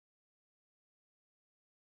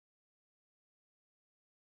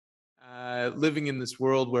living in this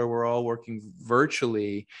world where we're all working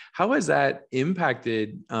virtually, how has that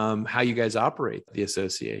impacted how you guys operate the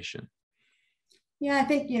association? Yeah, I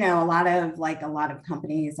think, a lot of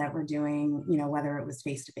companies that were doing, whether it was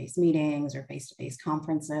face-to-face meetings or face-to-face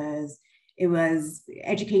conferences,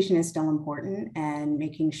 education is still important, and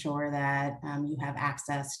making sure that you have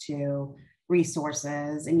access to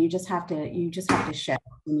resources, and you just have to shift,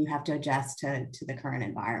 and you have to adjust to the current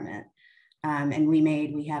environment. And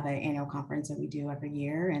we have an annual conference that we do every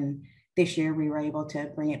year, and this year we were able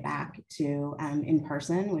to bring it back to in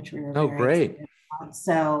person, which we were very great. excited about.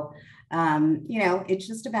 So it's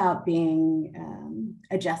just about being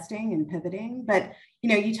adjusting and pivoting. But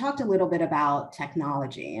you talked a little bit about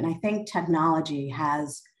technology, and I think technology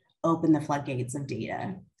has opened the floodgates of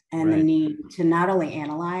data and the need to not only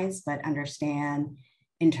analyze but understand,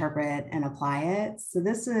 interpret, and apply it. So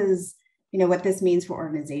this is what this means for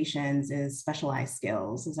organizations is specialized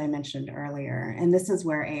skills, as I mentioned earlier, and this is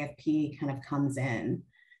where AFP kind of comes in.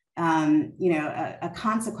 A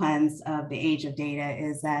consequence of the age of data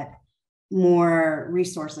is that more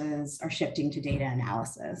resources are shifting to data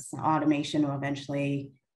analysis. Automation will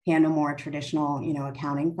eventually handle more traditional,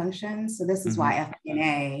 accounting functions. So this is why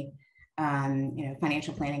FP&A,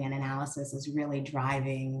 financial planning and analysis, is really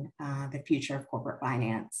driving the future of corporate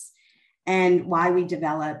finance, and why we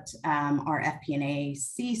developed our FP&A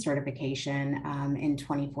C certification in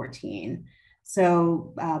 2014.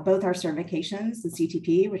 So both our certifications, the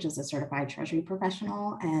CTP, which is a certified treasury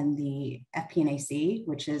professional, and the FP&AC,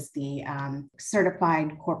 which is the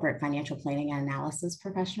certified corporate financial planning and analysis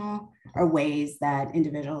professional, are ways that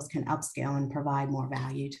individuals can upskill and provide more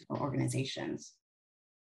value to their organizations.